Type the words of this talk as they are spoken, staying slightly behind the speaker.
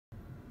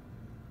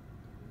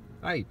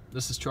Hi,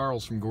 this is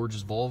Charles from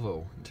Gorgeous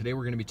Volvo. Today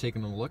we're going to be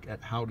taking a look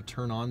at how to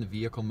turn on the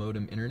vehicle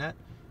modem internet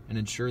and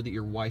ensure that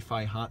your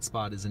Wi-Fi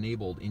hotspot is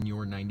enabled in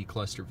your 90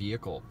 cluster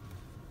vehicle.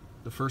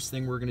 The first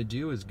thing we're going to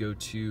do is go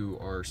to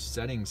our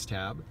settings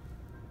tab.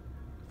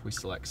 If we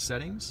select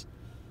settings,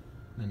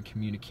 then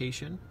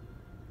communication,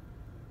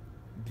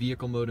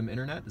 vehicle modem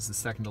internet is the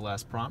second to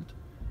last prompt.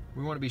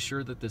 We want to be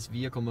sure that this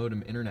vehicle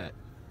modem internet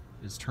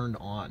is turned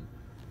on.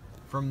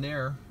 From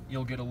there,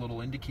 you'll get a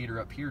little indicator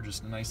up here,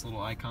 just a nice little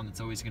icon that's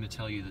always going to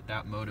tell you that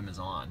that modem is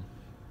on.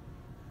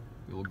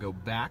 We will go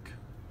back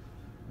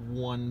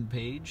one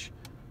page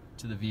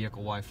to the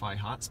vehicle Wi-Fi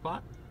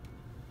hotspot.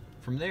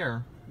 From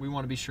there, we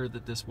want to be sure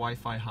that this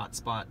Wi-Fi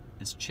hotspot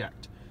is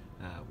checked.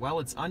 While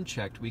it's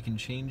unchecked, we can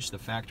change the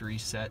factory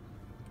set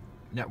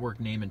network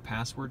name and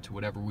password to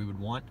whatever we would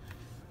want.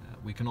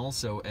 We can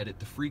also edit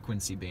the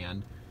frequency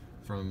band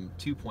from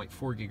 2.4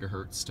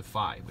 gigahertz to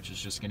 5, which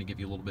is just going to give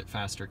you a little bit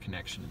faster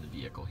connection in the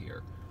vehicle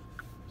here.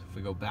 So if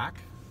we go back,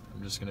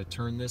 I'm just going to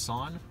turn this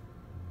on.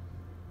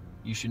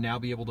 You should now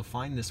be able to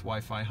find this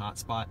Wi-Fi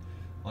hotspot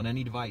on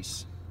any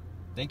device.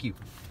 Thank you.